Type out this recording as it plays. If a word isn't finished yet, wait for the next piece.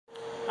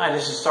Hi,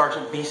 this is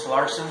SGT Beast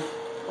Larson.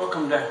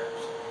 Welcome to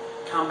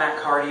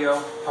Combat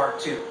Cardio Part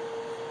 2.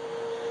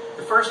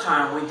 The first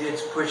time we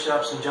did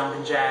push-ups and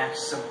jumping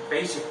jacks, some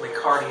basically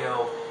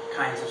cardio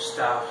kinds of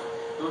stuff.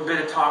 A little bit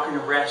of talking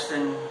and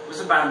resting. It was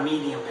about a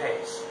medium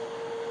pace.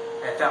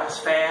 If that was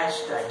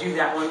fast, I do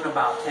that one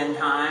about 10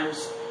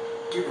 times.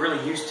 Get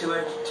really used to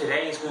it.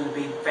 Today is going to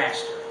be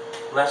faster.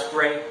 Less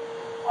break.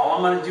 All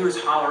I'm going to do is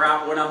holler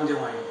out what I'm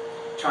doing.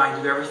 Try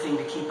and do everything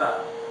to keep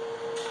up.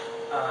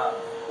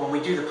 When we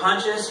do the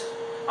punches,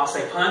 I'll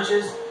say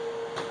punches.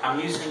 I'm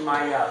using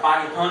my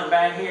body opponent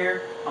bag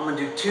here. I'm going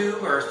to do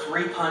 2 or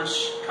 3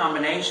 punch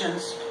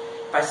combinations.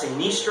 If I say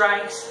knee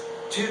strikes,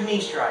 2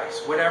 knee strikes,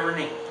 whatever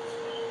knee.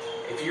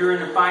 If you're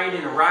in a fight,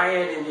 in a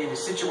riot, in a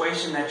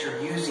situation that you're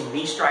using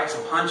knee strikes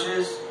and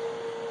punches,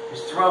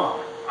 just throw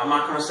them. I'm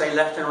not going to say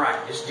left and right.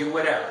 Just do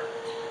whatever.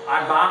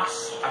 I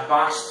box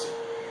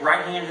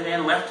right-handed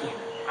and left-handed.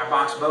 I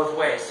box both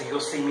ways, so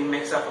you'll see me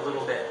mix up a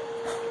little bit.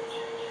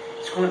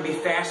 It's going to be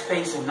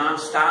fast-paced and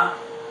non-stop.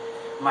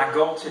 My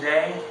goal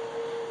today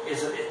is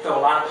to throw a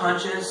lot of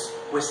punches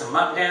with some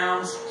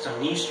up-downs, some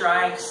knee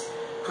strikes,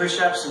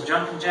 push-ups, some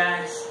jumping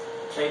jacks,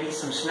 maybe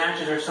some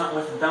snatches or something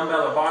with a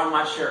dumbbell or bar on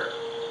my shirt.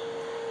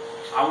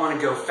 I want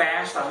to go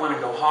fast. I want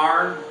to go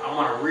hard. I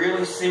want to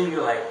really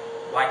simulate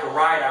like a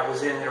ride I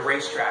was in at a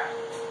racetrack.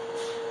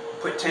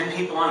 Put 10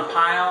 people on a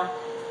pile.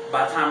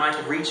 By the time I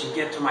could reach and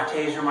get to my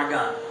taser and my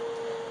gun.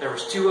 There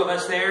was 2 of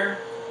us there,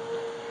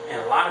 and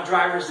a lot of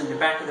drivers in the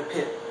back of the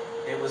pit.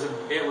 It was a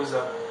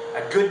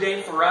good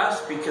day for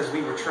us because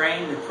we were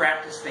trained and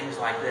practiced things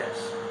like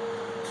this.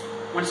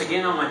 Once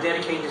again, I'm going to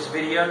dedicate this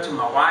video to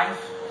my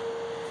wife,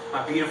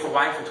 my beautiful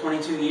wife of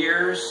 22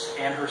 years,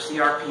 and her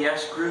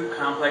CRPS group,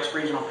 Complex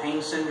Regional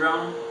Pain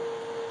Syndrome.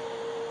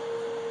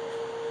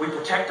 We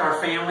protect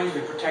our families,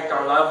 we protect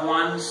our loved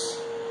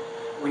ones,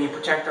 we need to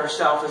protect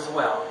ourselves as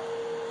well.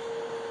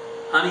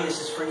 Honey,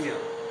 this is for you.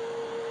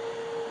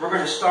 We're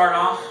going to start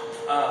off,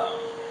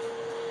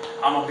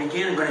 I'm going to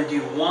begin, I'm going to do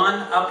 1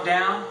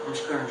 up-down. I'm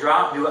just going to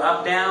drop, do an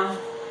up-down,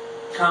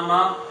 come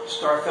up,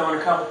 start throwing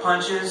a couple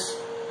punches.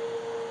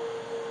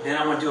 Then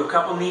I'm going to do a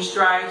couple knee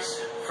strikes.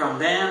 From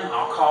then,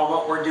 I'll call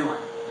what we're doing.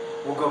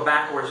 We'll go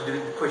backwards and do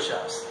the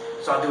push-ups.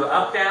 So I'll do an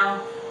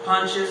up-down,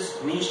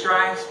 punches, knee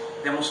strikes,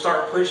 then we'll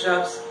start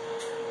push-ups.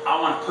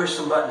 I want to push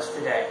some buttons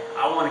today.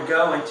 I want to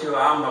go into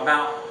I'm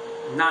about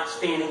not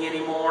standing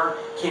anymore,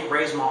 can't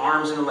raise my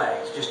arms and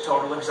legs, just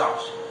total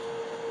exhaustion.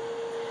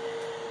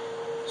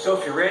 So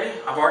if you're ready,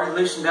 I've already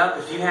loosened up.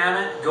 If you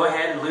haven't, go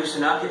ahead and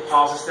loosen up. Hit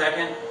pause a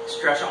second,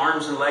 stretch the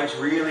arms and legs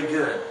really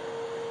good.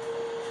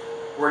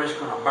 We're just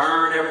going to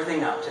burn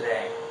everything up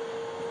today.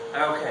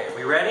 Okay,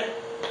 we ready?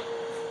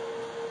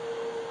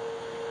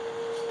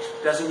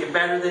 Doesn't get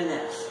better than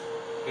this.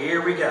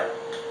 Here we go.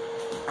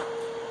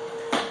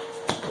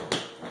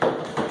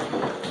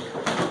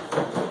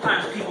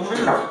 Sometimes people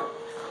move.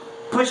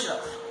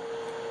 Push-ups.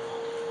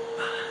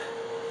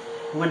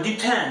 I'm going to do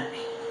 10.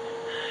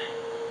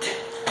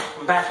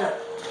 Back up.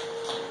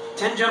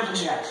 10 jumping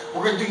jacks.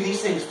 We're going to do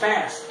these things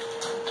fast.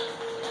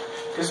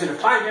 Because in a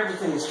fight,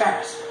 everything is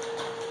fast.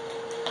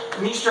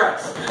 Knee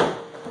strikes.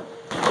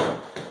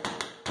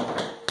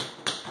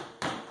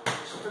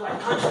 Feel like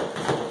punching.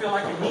 Feel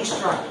like a knee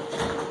strike.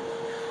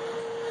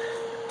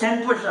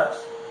 10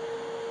 push-ups.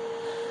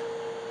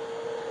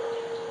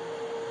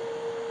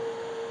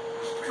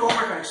 Feel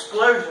like an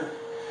explosion.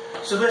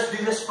 So let's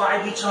do this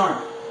 5 each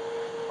arm.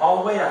 All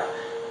the way up.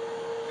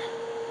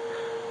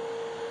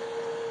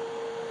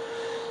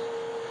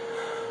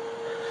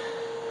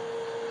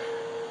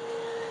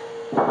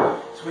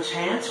 Switch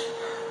hands.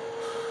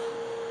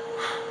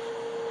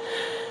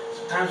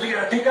 Sometimes we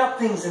gotta pick up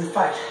things and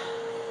fight.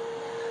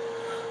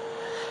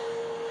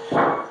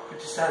 Put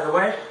this out of the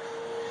way.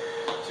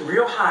 It's a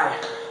real high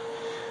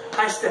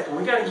step, and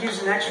we gotta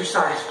use an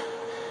exercise.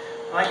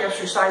 I like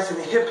exercising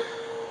the hip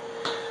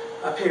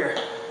up here.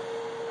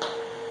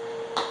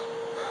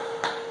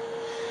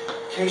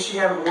 In case you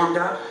haven't warmed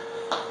up.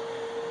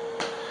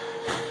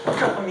 A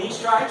couple knee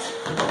strikes.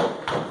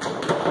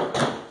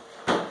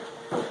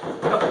 A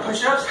couple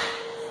push-ups.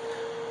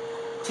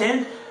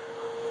 10.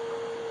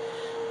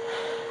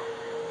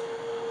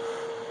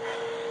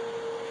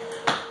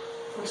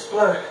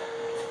 Explode.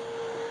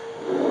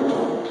 I'm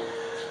going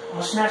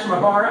to snatch my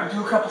bar up and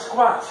do a couple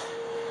squats.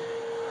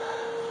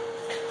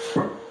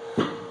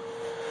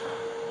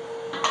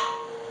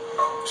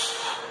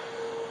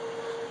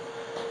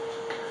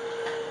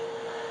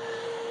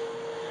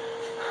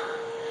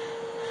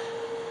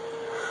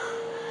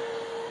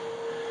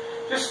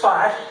 Just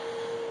 5.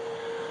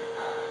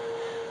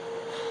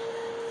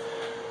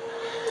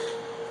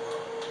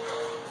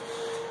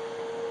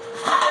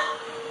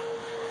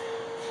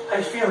 How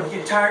you feeling?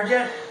 Getting tired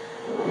yet?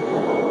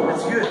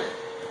 That's good.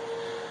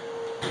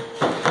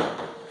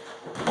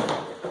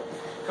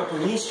 Couple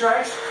of knee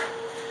strikes.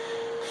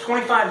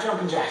 25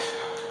 jumping jacks.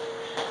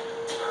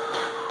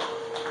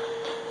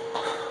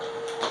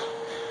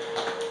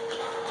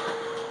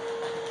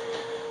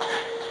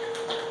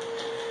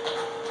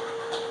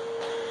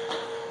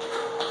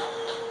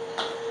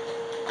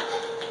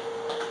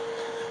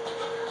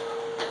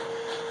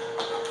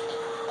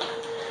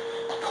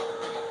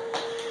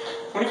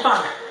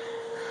 25.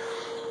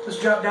 Let's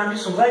drop down and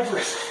do some leg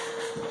lifts.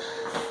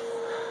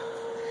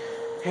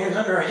 Hands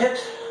under our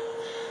hips.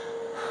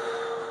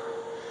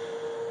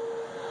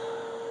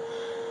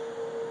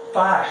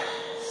 5,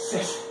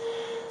 6,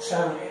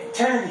 7, 8,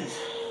 10 of these.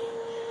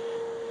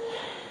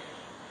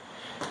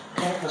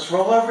 Okay, let's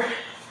roll over.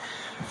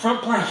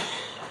 Front plank.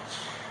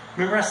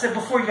 Remember I said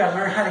before, you gotta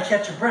learn how to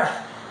catch your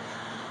breath.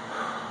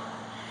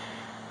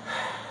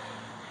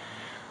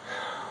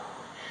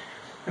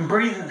 And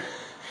breathe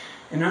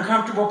in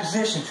uncomfortable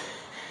positions.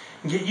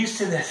 And get used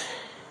to this.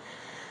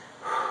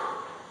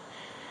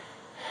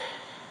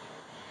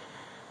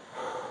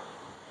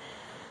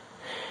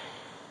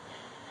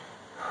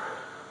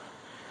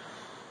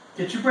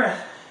 Get your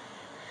breath.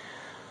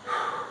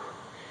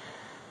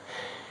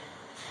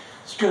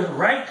 Let's go to the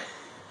right.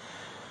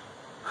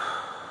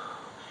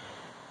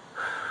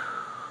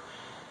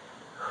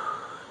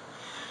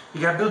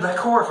 You gotta build that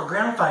core for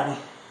ground fighting.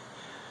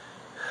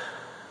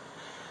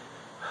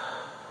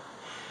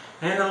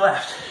 And the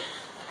left.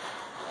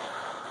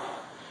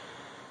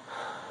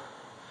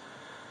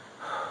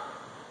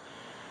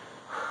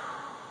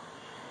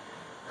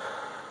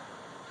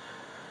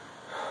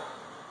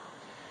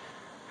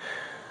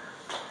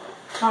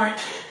 All right,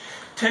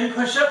 10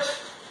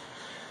 push-ups.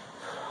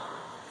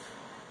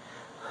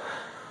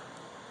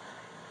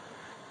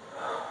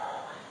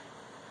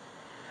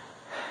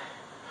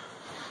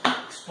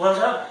 Explode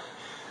up.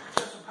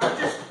 Some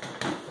punches.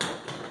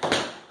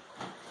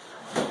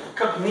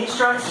 Couple knee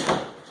strikes.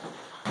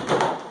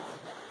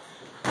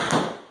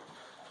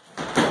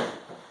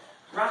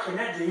 Rocking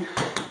that dude.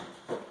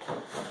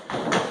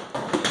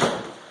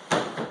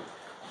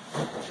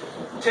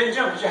 10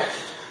 jump jacks.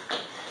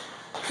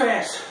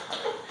 Fast.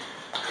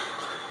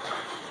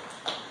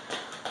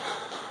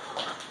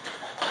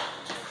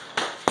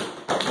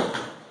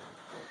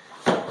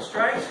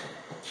 Strikes.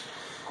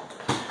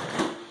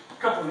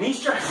 Couple knee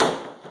strikes.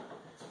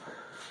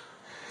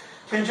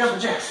 10 jumping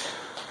jacks.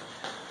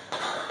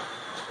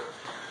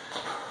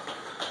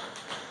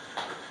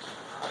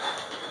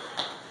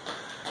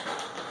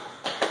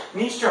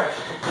 Knee strike.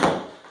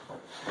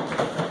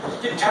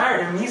 Getting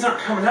tired and knees aren't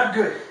coming up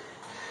good.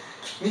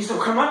 Knees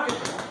don't come up good.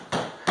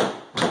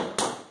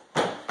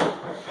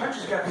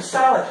 Punches gotta be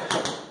solid.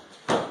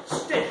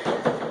 Stick.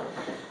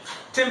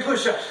 10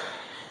 push-ups.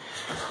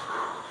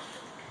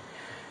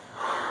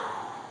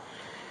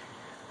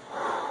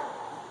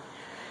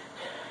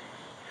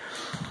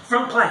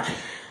 Front plank.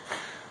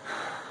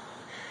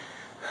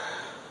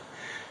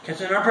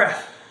 Catching our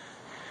breath.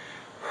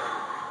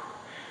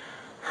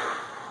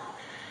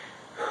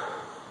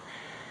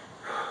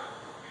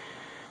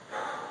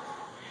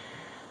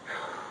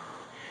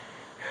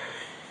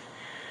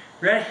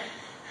 Ready?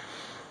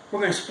 We're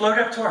going to explode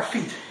up to our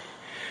feet.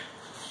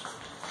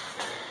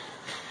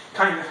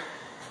 Kind of.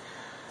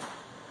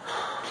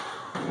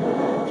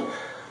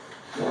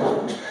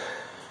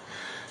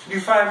 Do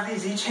 5 of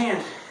these each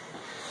hand.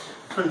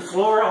 From the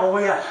floor all the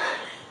way up.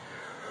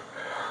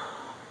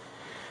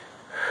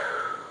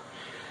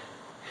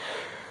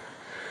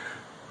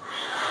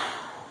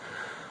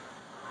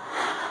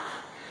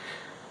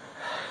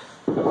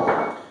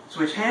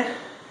 Switch hand.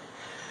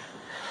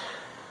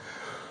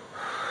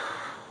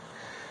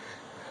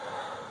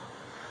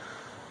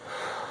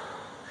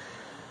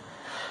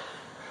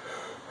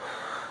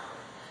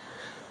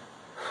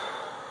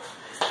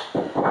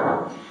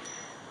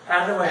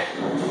 Out of the way.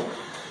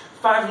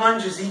 5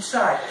 lunges each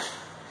side.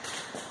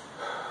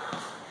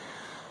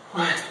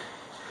 1,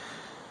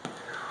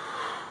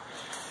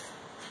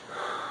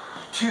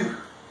 2,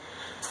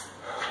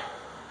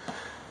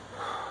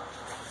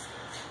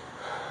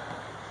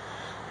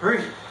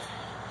 3,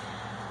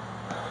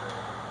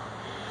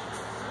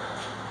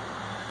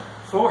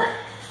 4.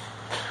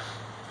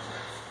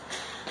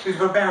 Please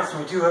go bounce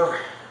when we do over.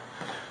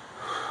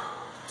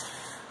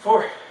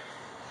 4.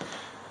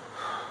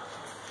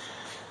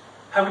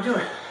 How we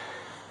doing?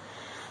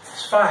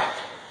 It's 5.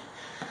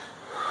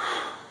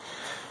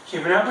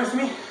 Keeping up with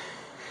me?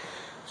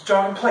 Let's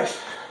jog in place.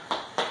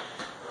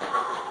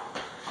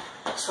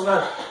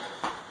 Slow.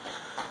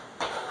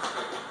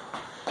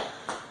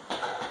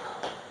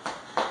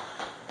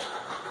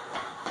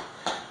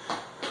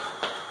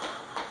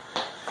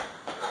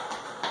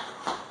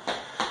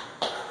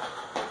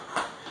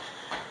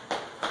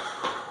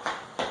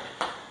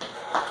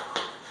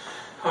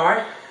 All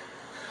right.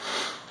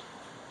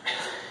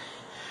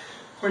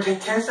 We're gonna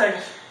take 10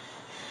 seconds.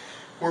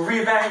 We're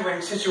reevaluating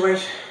the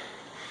situation.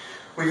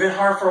 We've been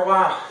hard for a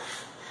while.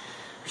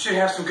 We should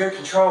have some good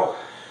control.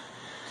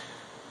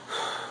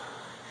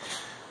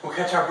 We'll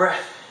catch our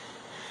breath.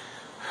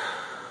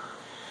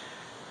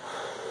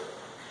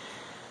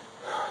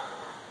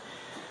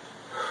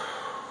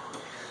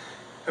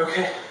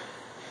 Okay.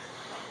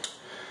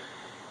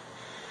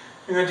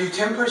 We're gonna do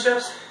 10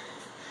 push-ups.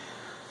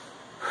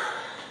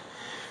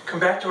 Come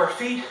back to our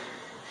feet.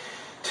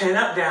 10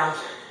 up downs.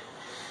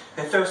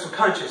 And throw some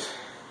punches.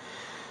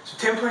 So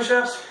 10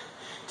 push-ups,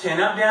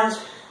 10 up downs.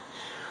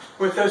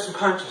 We're gonna throw some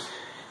punches.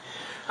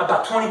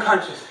 About 20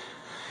 punches.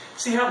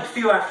 See how they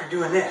feel after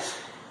doing this.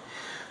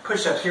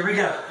 push-ups. Here we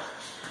go.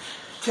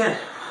 10.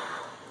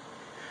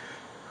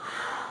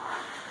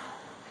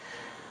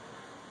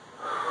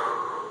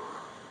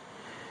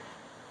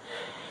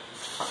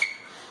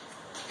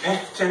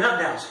 Okay, 10 up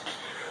downs.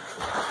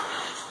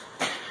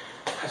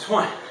 That's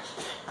 1,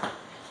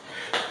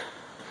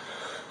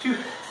 2,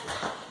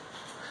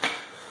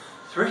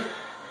 3,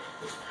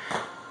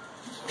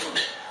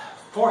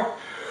 4,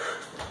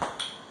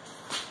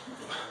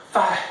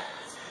 5,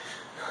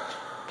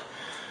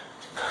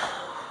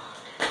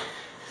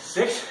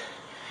 6,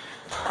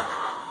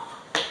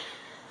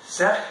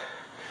 7,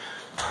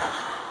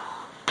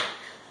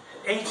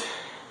 8,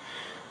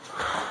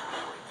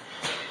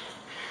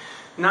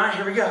 9.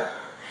 Here we go.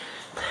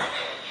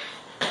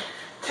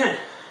 10.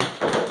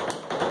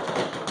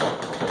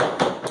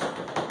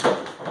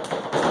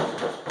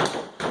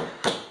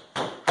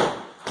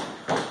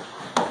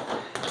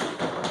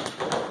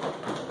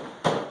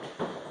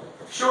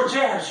 Short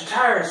jabs, you're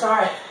tired,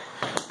 sorry.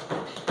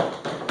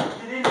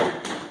 Get in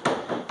there.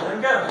 Let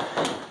him go.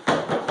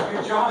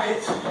 Your jaw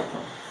hits.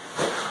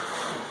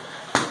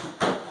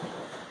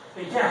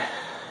 Take that.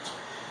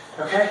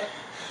 Okay?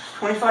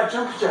 25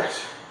 jumping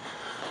jacks.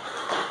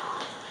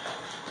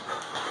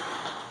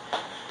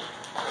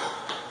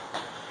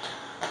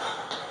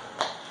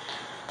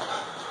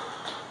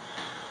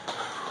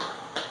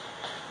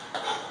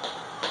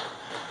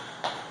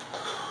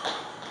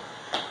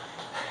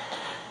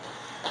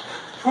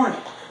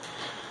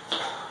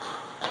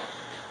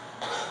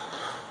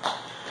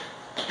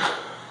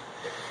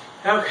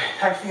 Okay,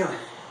 how you feeling?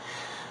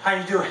 How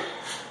you doing?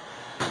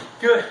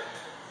 Good.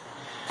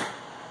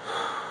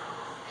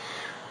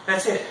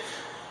 That's it.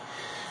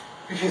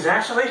 Because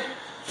actually,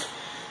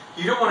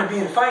 you don't want to be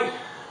in a fight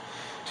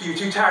till you're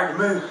too tired to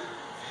move.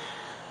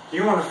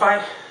 You want to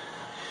fight,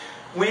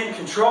 win,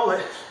 control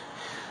it,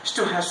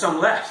 still have some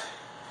left.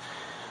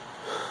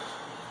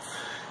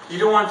 You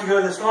don't want it to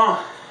go this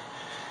long.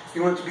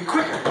 You want it to be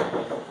quicker.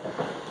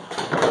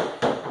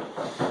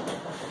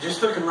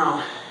 Just looking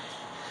wrong.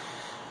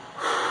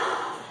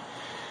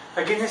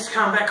 Again, this is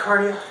combat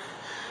cardio,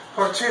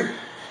 part 2.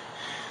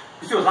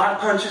 We do a lot of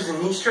punches and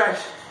knee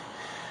strikes,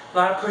 a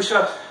lot of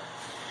push-ups,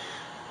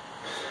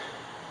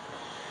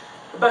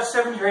 about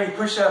 70 or 80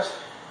 push-ups,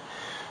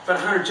 about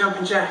 100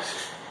 jumping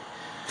jacks.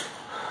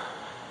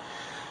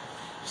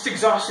 Just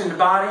exhausting the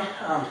body.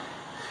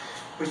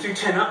 We threw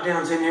 10 up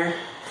downs in there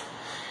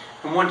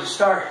and wanted to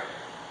start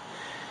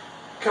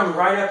coming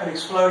right up and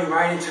exploding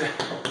right into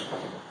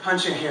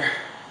punching here.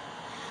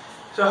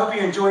 So I hope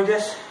you enjoyed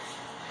this.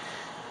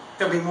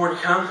 There'll be more to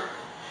come.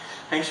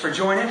 Thanks for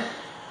joining.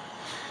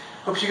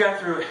 Hope you got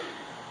through it.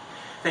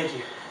 Thank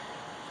you.